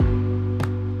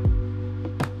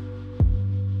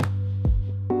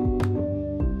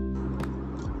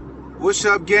What's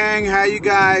up, gang? How you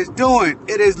guys doing?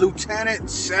 It is Lieutenant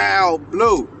Sal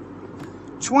Blue,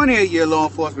 28-year law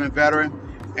enforcement veteran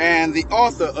and the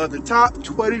author of the top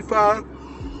 25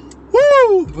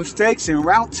 mistakes en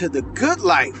route to the good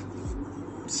life.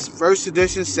 First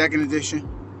edition, second edition.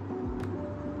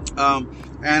 I'm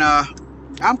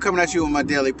coming at you with my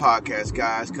daily podcast,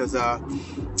 guys, because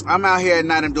I'm out here at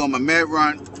night. I'm doing my med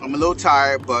run. I'm a little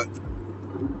tired, but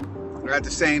at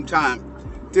the same time,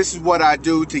 this is what I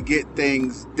do to get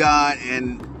things done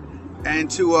and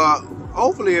to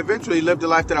hopefully eventually live the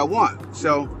life that I want.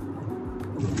 So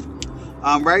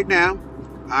right now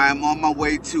I'm on my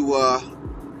way to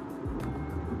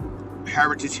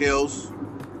Heritage Hills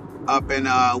up in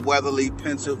Weatherly,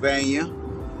 Pennsylvania.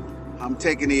 I'm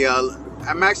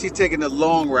actually taking the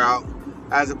long route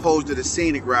as opposed to the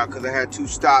scenic route because I had two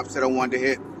stops that I wanted to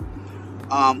hit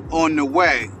on the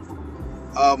way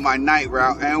of my night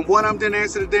route, and one of them didn't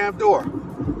answer the damn door.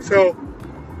 So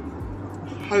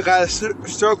I gotta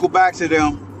circle back to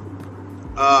them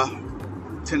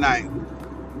tonight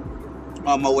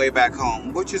on my way back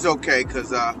home, which is okay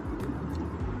because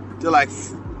they're like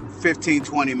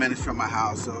 15-20 minutes from my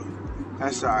house, so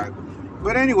that's alright.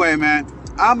 But anyway, man,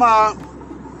 I'm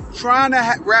trying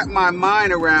to wrap my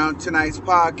mind around tonight's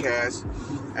podcast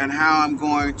and how I'm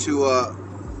going to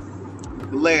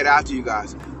lay it out to you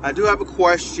guys. I do have a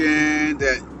question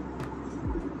that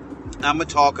I'm gonna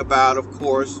talk about, of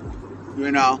course,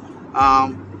 but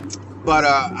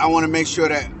I want to make sure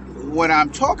that when I'm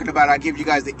talking about it, I give you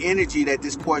guys the energy that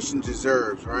this question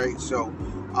deserves, right? So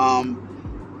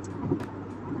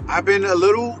I've been a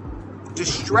little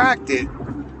distracted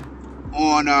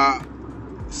on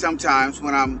sometimes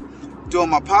when I'm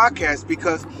doing my podcast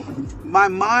because my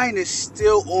mind is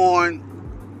still on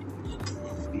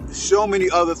so many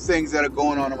other things that are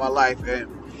going on in my life,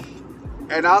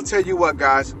 and I'll tell you what,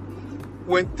 guys,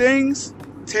 when things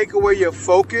take away your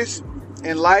focus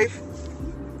in life,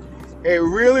 it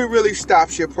really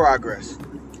stops your progress.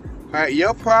 All right,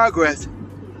 your progress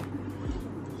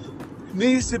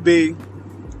needs to be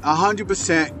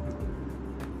 100%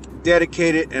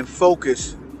 dedicated and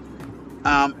focused,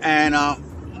 and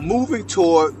moving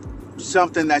toward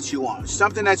something that you want,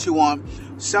 something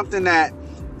that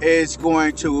is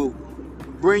going to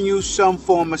bring you some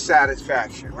form of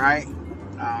satisfaction, right?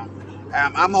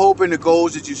 I'm hoping the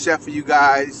goals that you set for you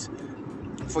guys,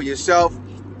 for yourself,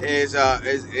 is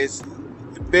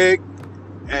big,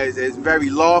 is very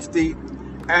lofty,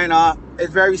 and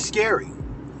it's very scary,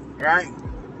 right?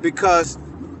 Because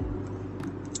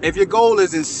if your goal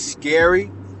isn't scary,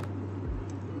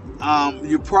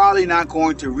 you're probably not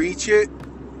going to reach it,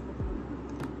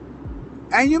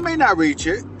 and you may not reach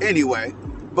it anyway.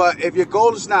 But if your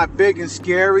goal is not big and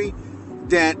scary,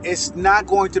 then it's not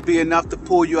going to be enough to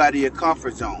pull you out of your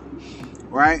comfort zone,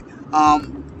 right?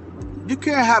 You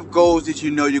can't have goals that you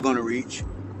know you're going to reach,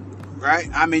 right?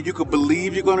 I mean, you could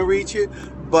believe you're going to reach it,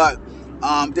 but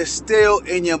they're still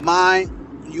in your mind.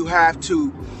 You have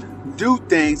to do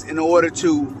things in order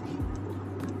to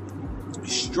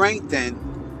strengthen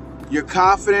your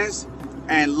confidence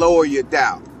and lower your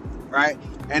doubt, right?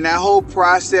 And that whole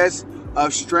process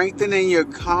of strengthening your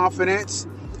confidence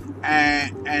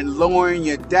and lowering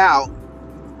your doubt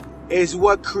is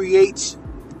what creates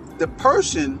the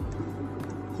person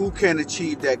who can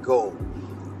achieve that goal.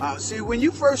 See, when you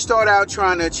first start out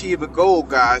trying to achieve a goal,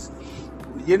 guys,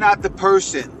 you're not the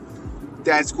person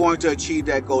that's going to achieve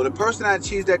that goal. The person that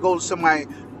achieves that goal is somebody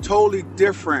totally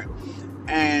different.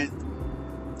 And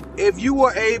if you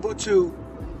were able to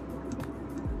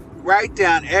write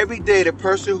down every day the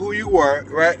person who you were,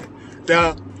 right?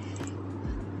 Now,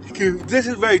 this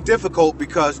is very difficult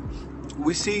because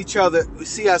we see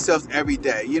ourselves every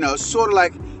day. You know, sort of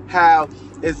like how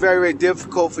it's very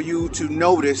difficult for you to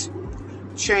notice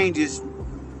changes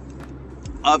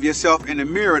of yourself in the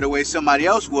mirror the way somebody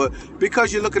else would,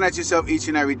 because you're looking at yourself each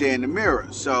and every day in the mirror.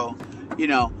 So, you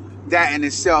know, that in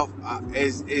itself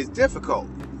is difficult.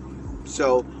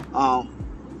 So,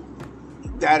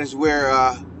 that is where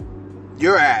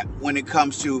you're at when it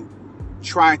comes to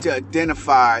trying to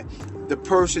identify the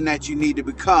person that you need to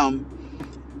become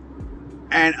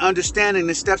and understanding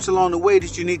the steps along the way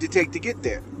that you need to take to get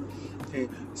there. Okay.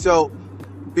 So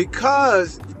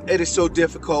because it is so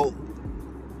difficult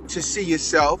to see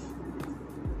yourself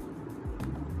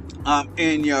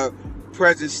in your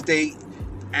present state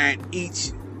and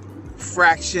each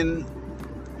fraction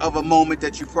of a moment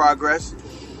that you progress,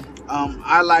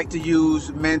 I like to use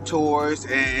mentors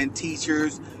and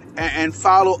teachers and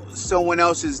follow someone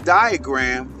else's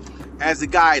diagram as a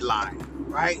guideline,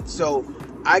 right? So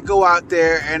I go out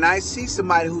there and I see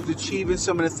somebody who's achieving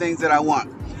some of the things that I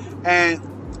want. And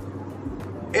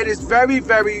it is very,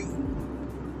 very,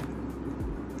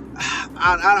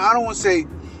 I don't want to say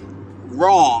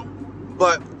wrong,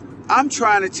 but I'm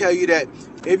trying to tell you that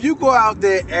if you go out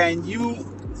there and you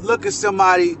look at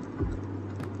somebody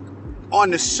on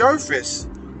the surface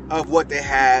of what they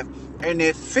have and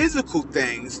their physical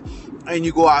things, and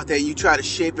you go out there and you try to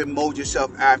shape and mold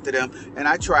yourself after them, and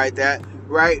I tried that,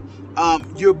 right?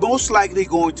 You're most likely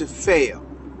going to fail.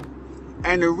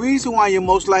 And the reason why you're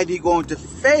most likely going to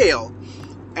fail,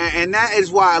 and that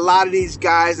is why a lot of these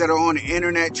guys that are on the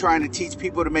internet trying to teach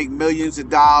people to make millions of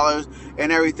dollars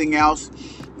and everything else,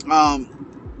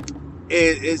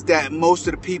 is that most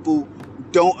of the people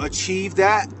don't achieve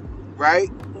that,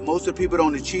 right? Most of the people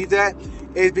don't achieve that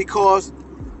is because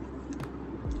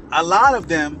a lot of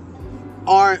them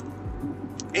aren't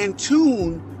in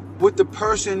tune with the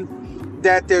person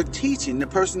that they're teaching, the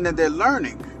person that they're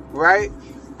learning, right?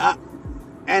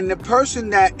 And the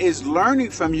person that is learning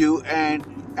from you and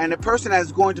the person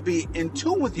that's going to be in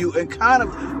tune with you and kind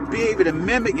of be able to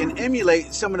mimic and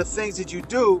emulate some of the things that you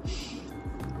do,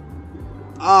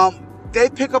 they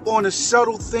pick up on the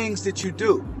subtle things that you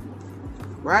do,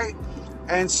 right?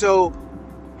 And so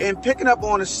in picking up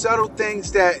on the subtle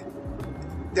things that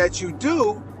you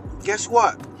do, guess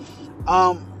what?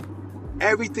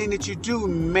 Everything that you do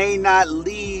may not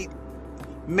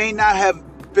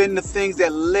have been the things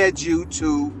that led you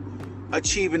to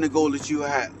achieving the goal that you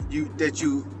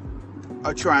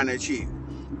are trying to achieve.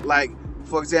 Like,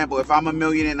 for example, if I'm a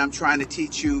millionaire and I'm trying to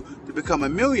teach you to become a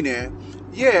millionaire,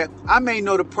 yeah, I may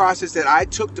know the process that I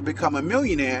took to become a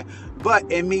millionaire,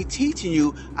 but in me teaching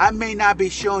you, I may not be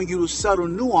showing you the subtle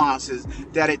nuances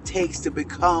that it takes to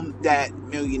become that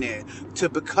millionaire, to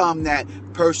become that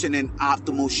person in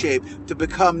optimal shape, to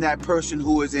become that person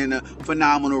who is in a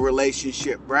phenomenal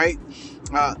relationship, right?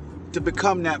 To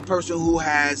become that person who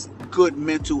has good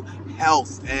mental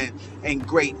health and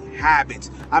great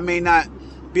habits. I may not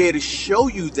be able to show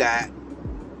you that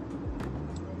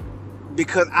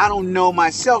because I don't know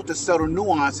myself the subtle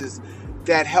nuances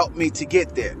that help me to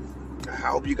get there. I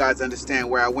hope you guys understand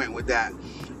where I went with that.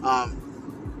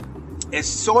 It's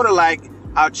sort of like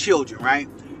our children, right?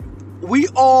 We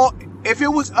all, if it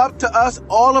was up to us,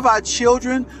 all of our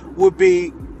children would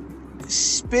be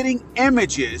spitting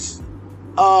images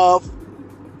of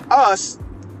us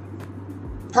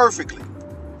perfectly,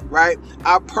 right?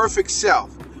 Our perfect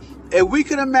self. If we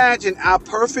could imagine our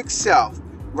perfect self,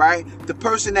 right? The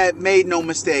person that made no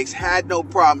mistakes, had no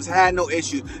problems, had no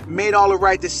issues, made all the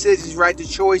right decisions, right the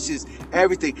choices,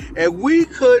 everything. If we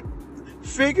could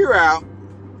figure out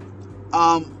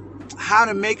how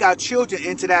to make our children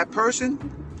into that person,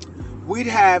 we'd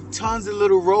have tons of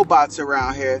little robots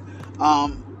around here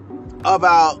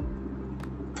about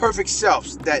perfect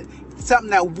selves, that something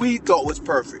that we thought was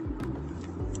perfect.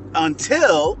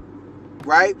 Until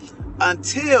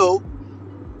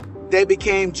they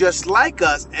became just like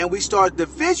us and we started to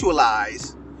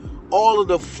visualize all of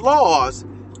the flaws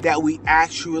that we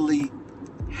actually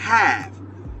have.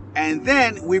 And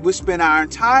then we would spend our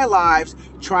entire lives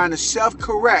trying to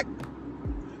self-correct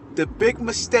the big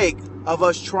mistake of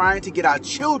us trying to get our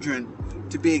children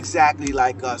to be exactly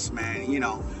like us, man. You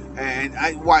know, and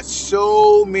I watch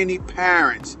so many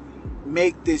parents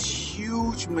make this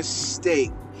huge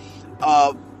mistake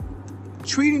of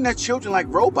treating their children like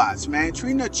robots, man.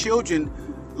 Treating their children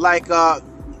like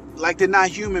they're not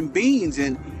human beings,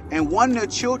 and wanting their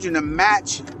children to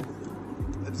match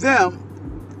them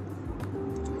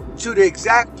to the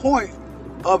exact point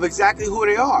of exactly who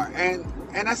they are, and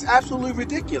that's absolutely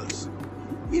ridiculous.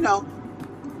 You know,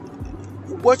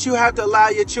 what you have to allow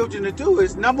your children to do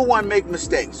is, number one, make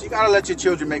mistakes. You got to let your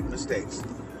children make mistakes.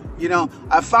 You know,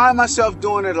 I find myself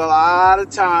doing it a lot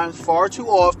of times, far too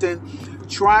often,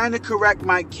 trying to correct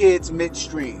my kids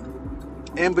midstream,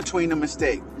 in between the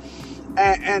mistake.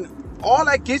 And all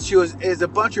that gets you is a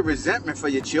bunch of resentment for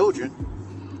your children.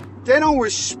 They don't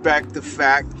respect the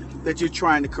fact that you're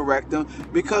trying to correct them,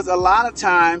 because a lot of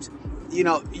times, you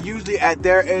know, usually at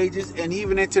their ages and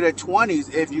even into their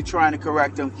 20s, if you're trying to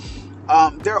correct them,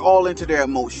 they're all into their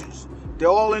emotions. They're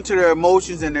all into their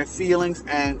emotions and their feelings.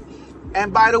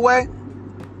 And by the way,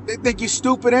 they think you're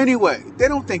stupid anyway. They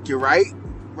don't think you're right?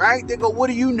 They go, what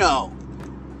do you know?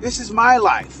 This is my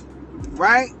life,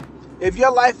 right? If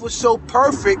your life was so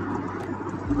perfect,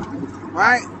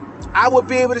 right, I would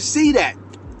be able to see that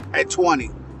at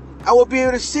 20. I would be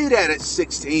able to see that at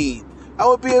 16. I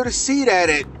would be able to see that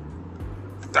at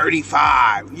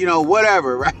 35, you know,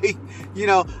 whatever, right? You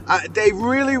know, they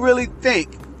really, really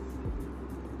think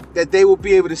that they will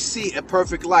be able to see a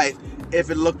perfect life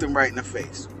if it looked them right in the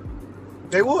face.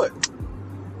 They would.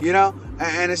 You know,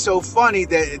 and it's so funny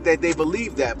that they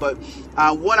believe that. But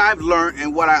what I've learned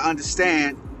and what I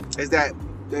understand is that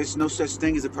there's no such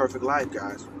thing as a perfect life,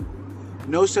 guys.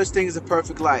 No such thing as a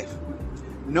perfect life.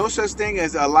 No such thing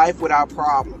as a life without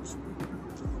problems.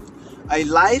 A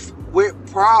life with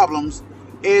problems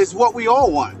is what we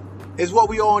all want, is what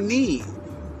we all need,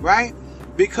 right?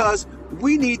 Because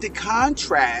we need to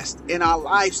contrast in our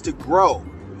lives to grow.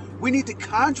 We need to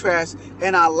contrast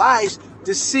in our lives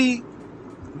to see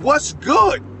what's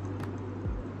good,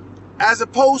 as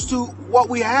opposed to what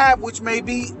we have, which may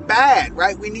be bad,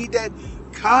 right? We need that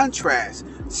contrast.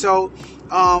 So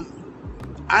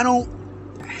I don't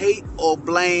hate or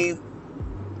blame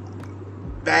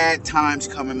bad times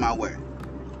coming my way,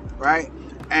 right?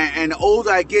 And the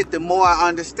older I get, the more I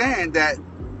understand that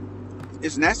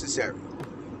it's necessary.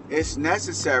 It's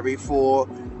necessary for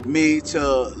me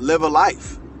to live a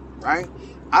life, right?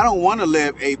 I don't want to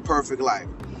live a perfect life.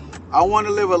 I want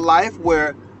to live a life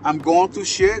where I'm going through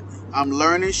shit, I'm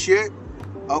learning shit,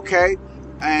 okay?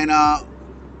 And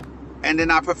then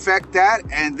I perfect that,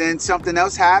 and then something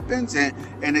else happens, and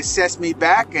it sets me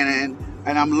back, and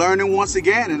I'm learning once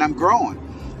again, and I'm growing.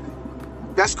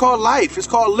 That's called life. It's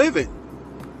called living.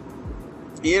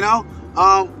 You know,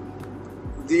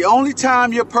 the only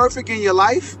time you're perfect in your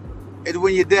life is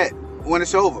when you're dead, when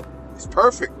it's over. It's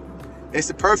perfect. It's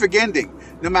the perfect ending.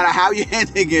 No matter how your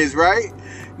ending is, right?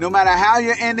 No matter how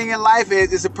your ending in life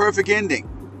is, it's a perfect ending.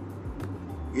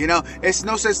 You know, it's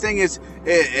no such thing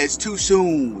as too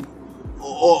soon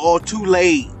or too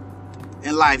late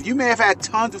in life. You may have had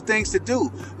tons of things to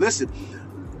do. Listen,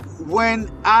 when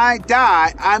I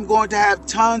die, I'm going to have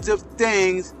tons of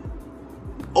things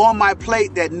on my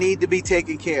plate that need to be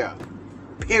taken care of.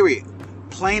 Period.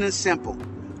 Plain and simple.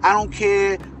 I don't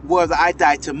care whether I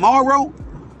die tomorrow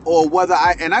or whether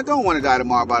and I don't want to die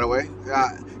tomorrow, by the way.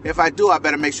 If I do, I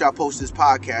better make sure I post this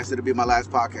podcast. It'll be my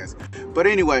last podcast. But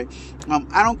anyway,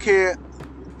 I don't care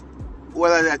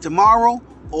whether that's tomorrow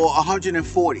or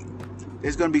 140.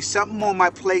 There's going to be something on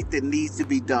my plate that needs to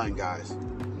be done, guys.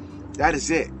 That is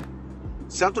it.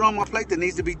 Something on my plate that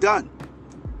needs to be done.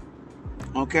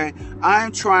 Okay? I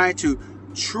am trying to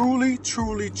truly,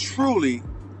 truly, truly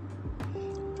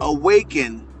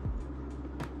awaken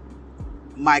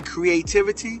my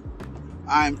creativity.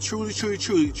 I'm truly, truly,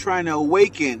 truly trying to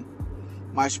awaken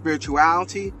my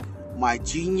spirituality, my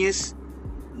genius,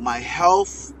 my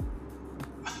health,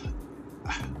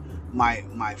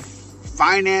 my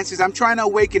finances. I'm trying to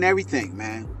awaken everything,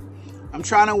 man. I'm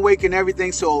trying to awaken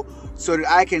everything so that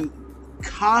I can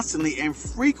constantly and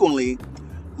frequently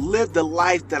live the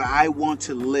life that I want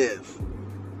to live,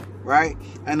 right?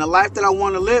 And the life that I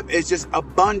want to live is just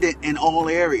abundant in all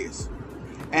areas.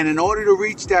 And in order to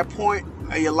reach that point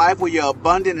of your life where you're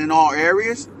abundant in all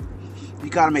areas, you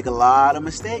got to make a lot of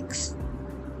mistakes.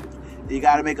 You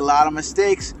got to make a lot of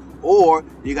mistakes, or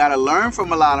you got to learn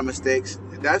from a lot of mistakes.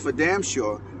 That's for damn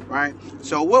sure, right?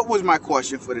 So what was my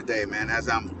question for today, man, as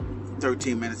I'm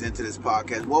 13 minutes into this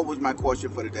podcast? What was my question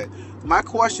for today? My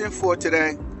question for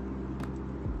today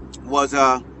was,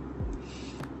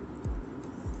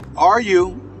 are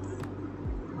you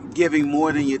giving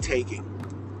more than you're taking?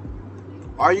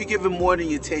 Are you giving more than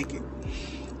you're taking?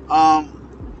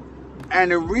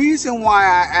 And the reason why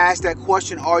I asked that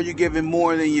question, are you giving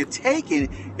more than you're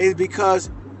taking, is because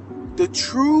the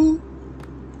true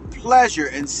pleasure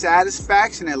and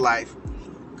satisfaction in life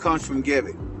comes from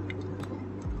giving.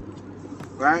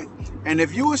 Right? And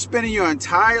if you were spending your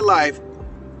entire life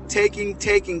taking,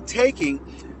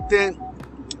 then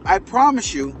I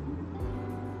promise you,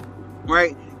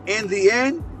 right, in the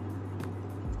end,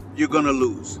 you're going to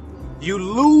lose. You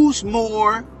lose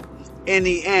more in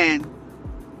the end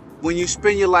when you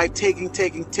spend your life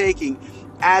taking,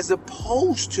 as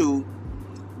opposed to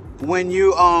when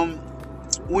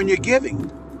you're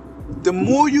giving. The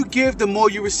more you give, the more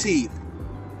you receive.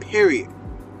 Period.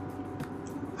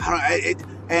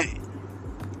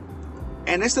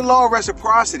 And it's the law of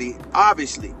reciprocity,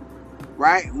 obviously,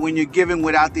 right? When you're giving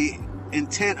without the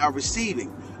intent of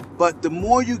receiving. But the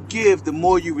more you give, the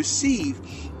more you receive.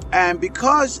 And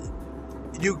because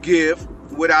you give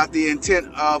without the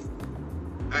intent of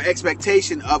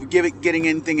expectation of getting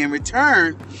anything in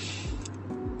return,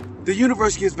 the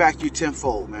universe gives back to you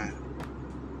tenfold, man.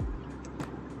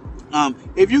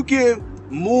 If you give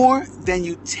more than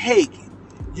you take,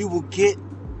 you will get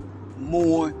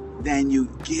more than you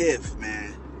give,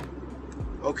 man.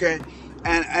 Okay?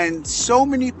 And so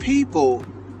many people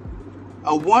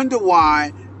wonder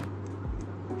why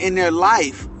in their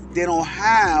life they don't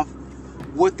have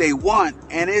what they want,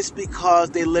 and it's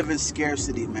because they live in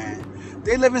scarcity, man.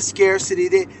 They live in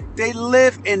scarcity. They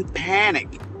live in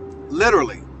panic,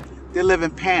 literally. They live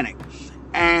in panic.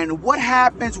 And what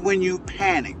happens when you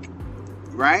panic,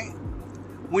 right?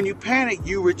 When you panic,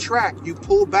 you retract, you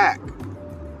pull back,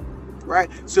 right?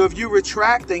 So if you're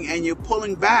retracting and you're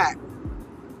pulling back,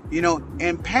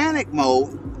 in panic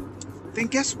mode, then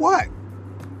guess what?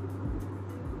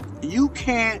 You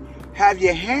can't have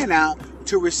your hand out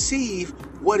to receive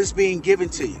what is being given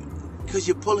to you because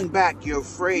you're pulling back, you're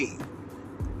afraid,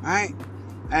 right?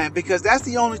 And because that's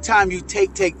the only time you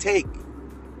take,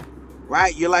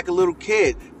 right? You're like a little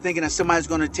kid thinking that somebody's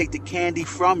going to take the candy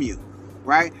from you,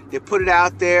 right? They put it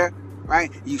out there,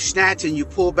 right? You snatch and you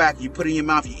pull back, you put it in your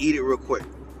mouth, you eat it real quick.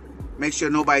 Make sure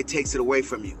nobody takes it away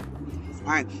from you. All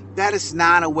right, that is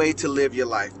not a way to live your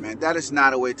life, man. That is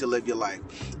not a way to live your life.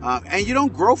 And you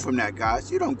don't grow from that, guys.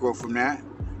 You don't grow from that,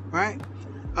 right?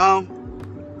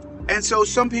 And so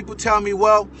some people tell me,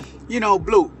 well,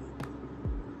 Blue,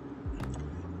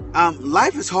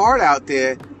 life is hard out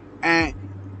there. And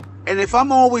if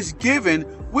I'm always giving,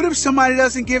 what if somebody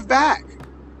doesn't give back?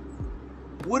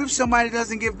 What if somebody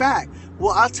doesn't give back?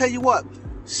 Well, I'll tell you what.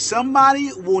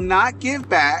 Somebody will not give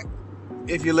back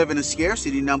if you live in a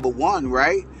scarcity, number one,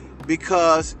 right?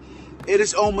 Because it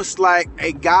is almost like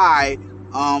a guy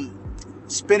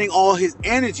spending all his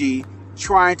energy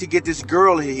trying to get this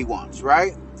girl that he wants,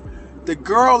 right? The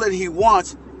girl that he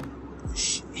wants,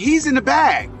 he's in the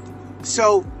bag.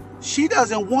 So she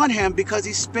doesn't want him because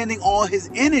he's spending all his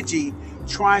energy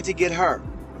trying to get her,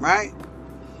 right?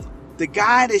 The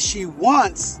guy that she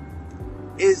wants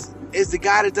is the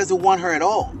guy that doesn't want her at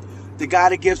all. The guy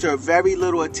that gives her very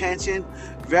little attention,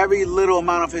 very little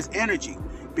amount of his energy,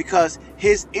 because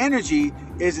his energy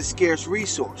is a scarce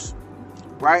resource,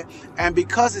 right? And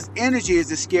because his energy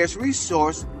is a scarce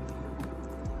resource,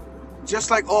 just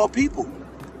like all people,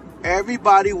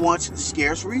 everybody wants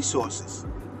scarce resources,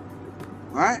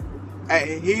 right?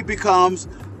 And he becomes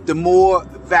the more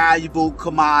valuable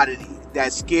commodity,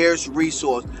 that scarce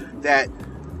resource that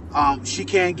she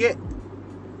can't get.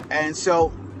 And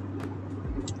so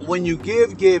when you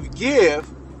give,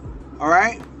 all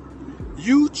right,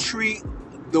 you treat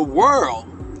the world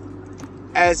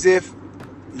as if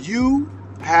you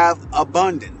have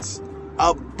abundance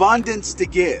to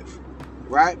give,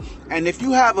 right? And if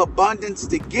you have abundance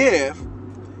to give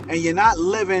and you're not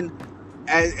living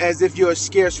as if you're a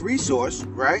scarce resource,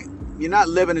 right? You're not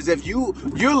living as if you're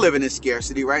living in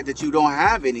scarcity, right? That you don't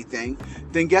have anything,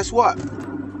 then guess what?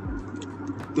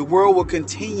 The world will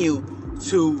continue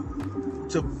to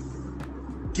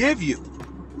give you,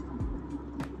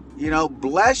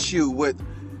 bless you with,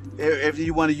 if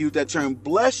you want to use that term,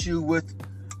 bless you with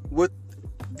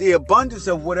the abundance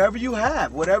of whatever you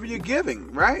have, whatever you're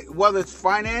giving, right? Whether it's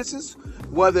finances,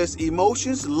 whether it's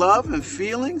emotions, love and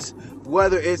feelings,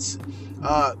 whether it's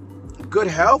good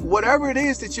health, whatever it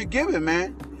is that you're giving,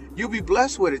 man, you'll be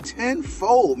blessed with it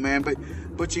tenfold, man.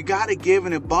 But you got to give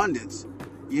in abundance,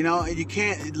 and you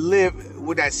can't live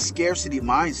with that scarcity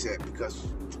mindset, because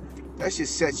that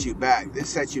just sets you back. This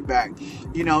sets you back.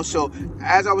 So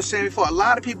as I was saying before, a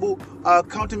lot of people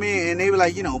come to me and they were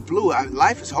like, Blue,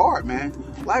 life is hard, man.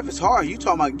 Life is hard. You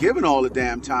talking about giving all the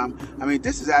damn time. I mean,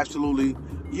 this is absolutely,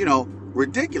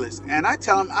 ridiculous. And I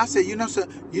tell them, I say, sir,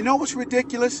 you know what's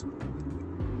ridiculous?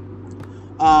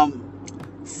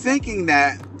 Thinking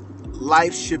that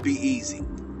life should be easy.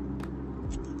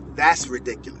 That's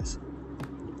ridiculous.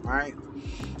 All right?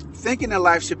 Thinking that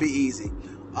life should be easy.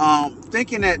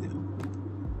 Thinking that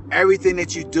everything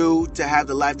that you do to have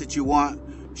the life that you want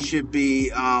should be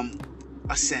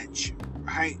a cinch,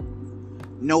 right?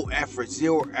 No effort,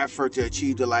 zero effort to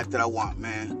achieve the life that I want,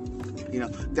 man.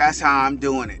 That's how I'm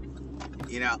doing it.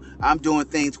 I'm doing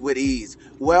things with ease.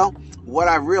 Well, what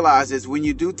I realize is when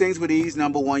you do things with ease,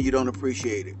 number one, you don't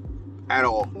appreciate it at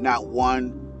all. Not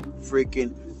one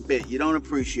freaking bit. You don't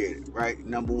appreciate it, right?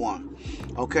 Number one.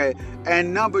 Okay.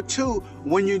 And number two,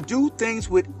 when you do things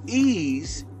with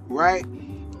ease, right,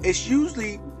 it's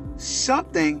usually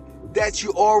something that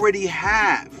you already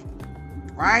have,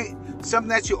 right? Something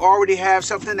that you already have,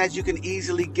 something that you can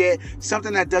easily get,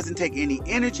 something that doesn't take any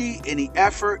energy, any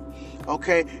effort,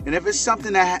 okay? And if it's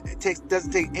something that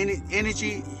doesn't take any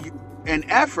energy and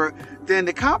effort, then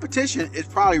the competition is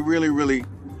probably really, really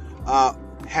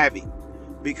heavy,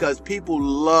 because people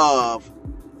love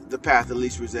the path of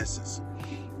least resistance,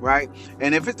 right?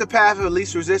 And if it's the path of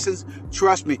least resistance,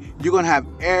 trust me, you're going to have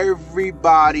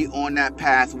everybody on that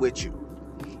path with you.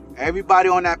 Everybody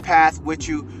on that path with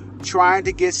you, trying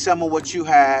to get some of what you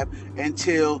have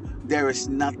until there is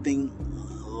nothing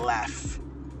left,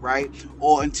 right?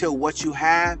 Or until what you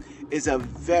have is a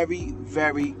very,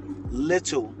 very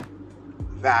little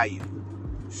value.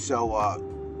 So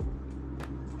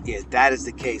Yeah, that is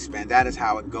the case, man. That is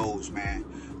how it goes, man.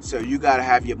 So you got to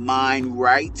have your mind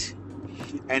right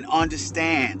and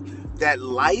understand that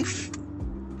life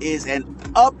is an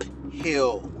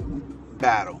uphill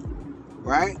battle,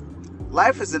 right?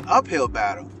 Life is an uphill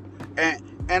battle.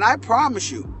 And I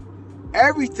promise you,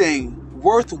 everything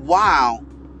worthwhile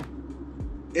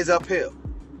is uphill.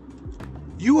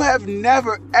 You have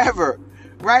never, ever,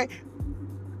 right?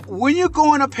 When you're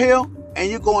going uphill and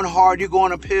you're going hard, you're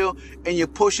going uphill and you're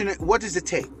pushing it, what does it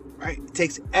take, right? It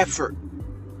takes effort.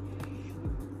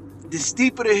 The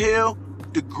steeper the hill,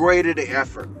 the greater the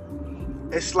effort.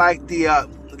 It's like the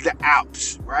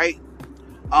Alps, right?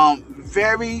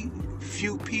 Very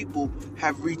few people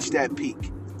have reached that peak.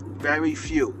 Very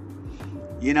few.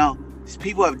 You know,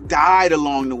 people have died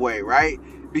along the way, right?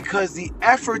 Because the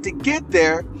effort to get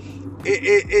there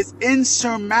is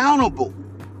insurmountable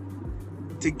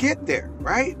to get there,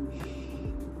 right?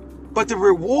 But the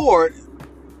reward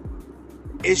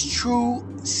is true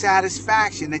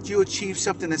satisfaction that you achieve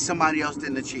something that somebody else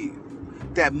didn't achieve,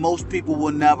 that most people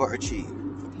will never achieve.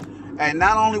 And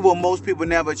not only will most people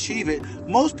never achieve it,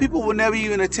 most people will never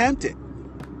even attempt it.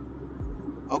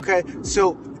 Okay?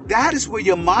 So that is where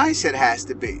your mindset has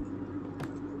to be.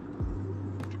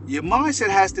 Your mindset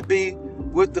has to be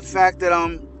with the fact that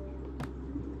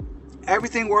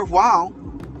everything worthwhile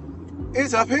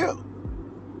is uphill.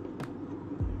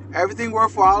 Everything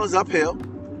worthwhile is uphill.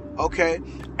 Okay?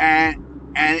 And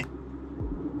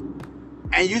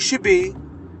you should be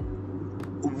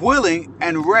willing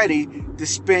and ready to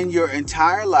spend your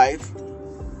entire life,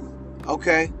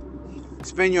 okay?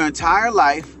 Spend your entire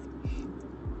life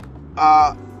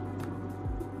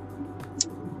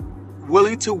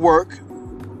willing to work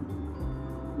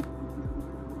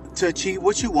to achieve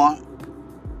what you want,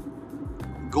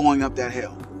 going up that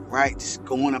hill, right? Just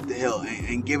going up the hill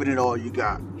and giving it all you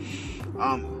got.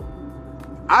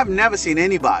 I've never seen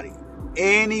anybody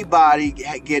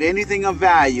get anything of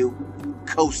value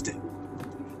coasting,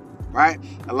 right?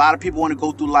 A lot of people want to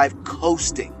go through life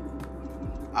coasting.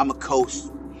 I'm a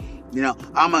coast. You know,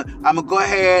 I'm a go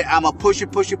ahead, I'm a push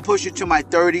it to my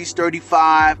 30s,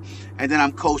 35, and then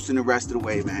I'm coasting the rest of the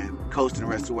way, man. Coasting the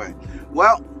rest of the way.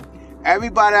 Well,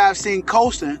 everybody I've seen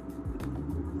coast their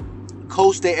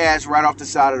ass right off the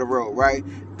side of the road, right?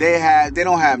 They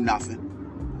don't have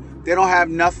nothing. They don't have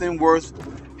nothing worth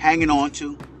hanging on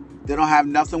to. They don't have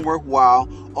nothing worthwhile,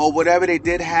 or whatever they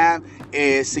did have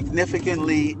is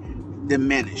significantly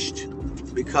diminished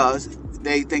because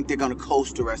they think they're going to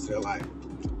coast the rest of their life.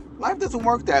 Life doesn't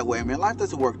work that way, man. Life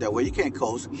doesn't work that way. You can't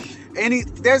coast.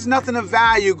 There's nothing of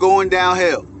value going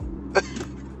downhill.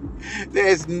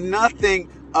 There's nothing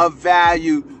of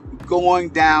value going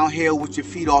downhill with your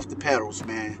feet off the pedals,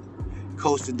 man.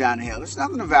 Coasting down the hill. There's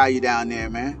nothing of value down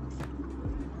there, man.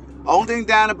 Only thing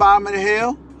down the bottom of the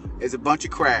hill is a bunch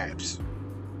of crabs.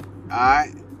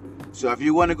 Alright? So if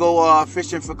you want to go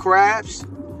fishing for crabs,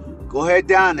 go ahead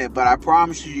down there. But I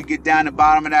promise you get down the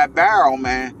bottom of that barrel,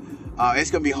 man,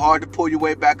 it's going to be hard to pull your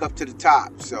way back up to the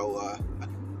top. So,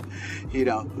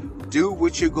 do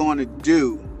what you're going to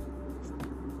do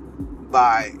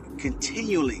by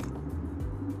continually,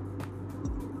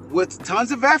 with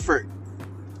tons of effort,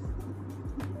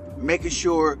 making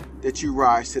sure that you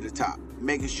rise to the top.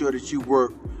 Making sure that you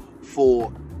work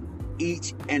for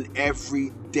each and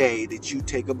every day that you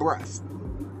take a breath.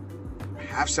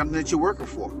 Have something that you're working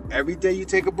for. Every day you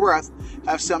take a breath,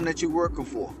 have something that you're working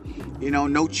for. You know,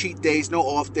 no cheat days, no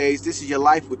off days. This is your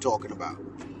life we're talking about.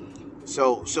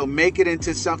 So make it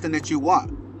into something that you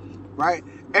want, right?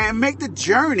 And make the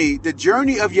journey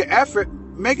of your effort,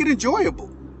 make it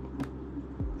enjoyable.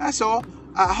 That's all.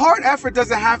 Hard effort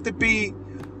doesn't have to be,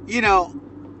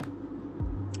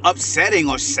 upsetting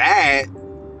or sad,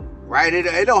 right?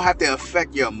 It don't have to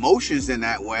affect your emotions in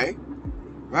that way,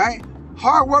 right?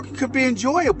 Hard work could be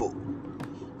enjoyable.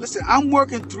 Listen, I'm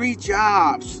working 3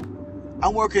 jobs.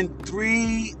 I'm working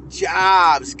 3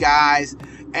 jobs, guys,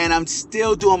 and I'm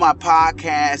still doing my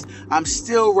podcast. I'm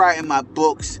still writing my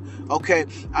books, okay?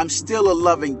 I'm still a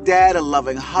loving dad, a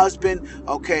loving husband,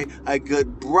 okay? A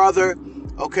good brother,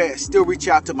 okay? I still reach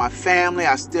out to my family.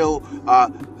 I still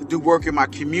do work in my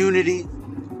community,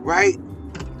 right?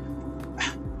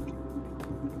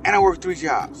 And I work 3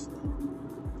 jobs.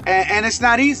 And it's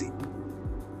not easy.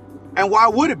 And why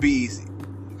would it be easy?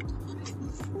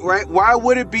 Right? Why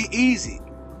would it be easy?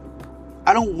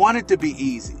 I don't want it to be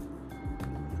easy.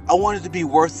 I want it to be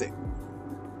worth it.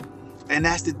 And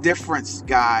that's the difference,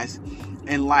 guys,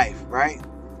 in life, right?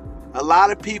 A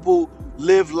lot of people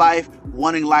live life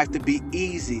wanting life to be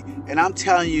easy. And I'm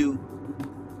telling you,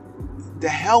 the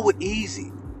hell with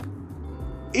easy.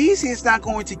 Easy is not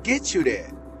going to get you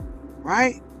there,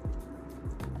 right?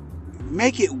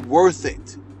 make it worth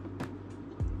it.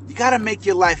 You got to make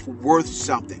your life worth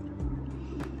something.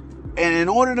 And in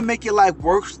order to make your life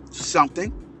worth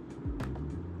something,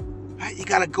 right, you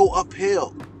got to go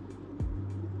uphill.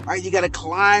 Right? You got to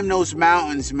climb those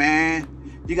mountains, man.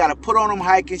 You got to put on them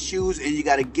hiking shoes and you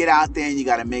got to get out there and you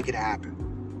got to make it happen.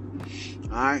 All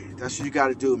right? That's what you got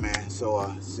to do, man. So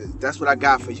that's what I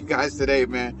got for you guys today,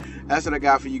 man. That's what I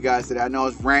got for you guys today. I know I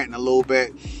was ranting a little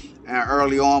bit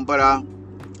early on, but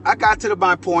I got to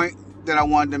my point that I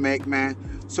wanted to make, man.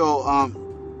 So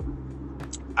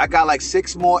I got like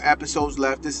 6 more episodes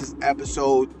left. This is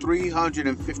episode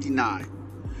 359.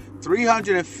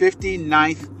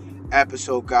 359th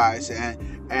episode, guys.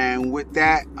 And with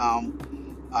that,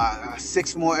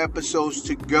 6 more episodes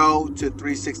to go to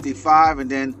 365, and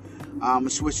then I'm going to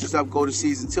switch this up, go to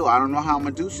season 2. I don't know how I'm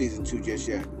going to do season 2 just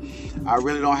yet. I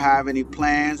really don't have any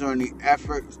plans or any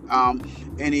efforts,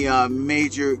 any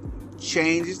major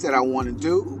changes that I want to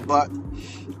do, but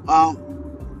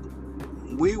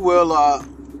we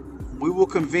will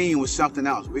convene with something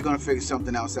else. We're going to figure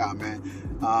something else out, man.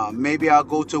 Maybe I'll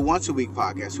go to a once-a-week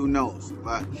podcast. Who knows?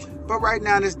 But right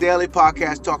now, this daily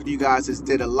podcast, talking to you guys, has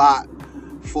did a lot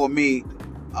for me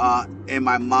in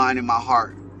my mind, in my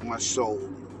heart, my soul.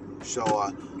 So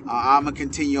I'm going to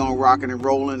continue on rocking and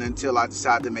rolling until I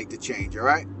decide to make the change, all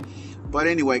right? But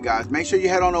anyway, guys, make sure you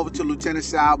head on over to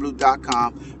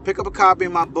LieutenantSalBlue.com. Pick up a copy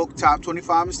of my book, Top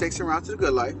 25 Mistakes en Route to the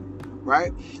Good Life,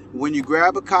 right? When you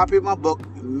grab a copy of my book,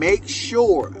 make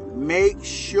sure,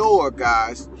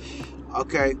 guys,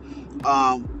 okay,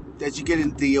 that you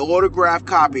get the autographed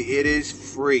copy. It is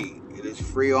free. It is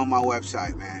free on my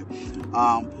website, man.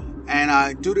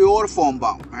 And do the order form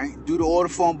bump, right? Do the order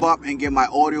form bump and get my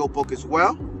audio book as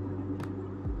well.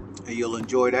 And you'll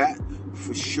enjoy that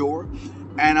for sure.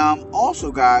 And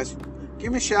also, guys,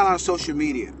 give me a shout out on social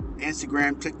media.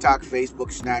 Instagram, TikTok,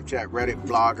 Facebook, Snapchat, Reddit,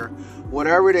 Vlogger,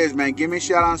 whatever it is, man. Give me a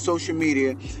shout out on social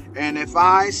media. And if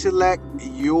I select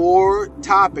your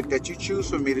topic that you choose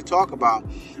for me to talk about,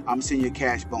 I'm going to send you a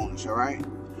cash bonus, all right?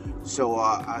 So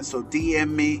DM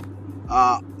me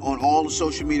on all the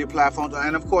social media platforms.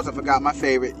 And, of course, I forgot my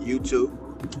favorite, YouTube.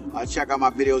 Check out my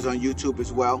videos on YouTube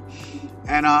as well.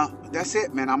 And that's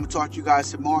it, man. I'm going to talk to you guys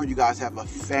tomorrow. You guys have a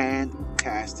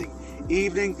fantastic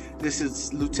evening. This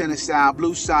is Lieutenant Sal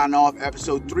Blue signing off,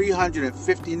 episode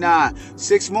 359.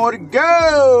 6 more to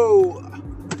go.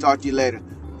 Talk to you later.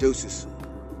 Deuces.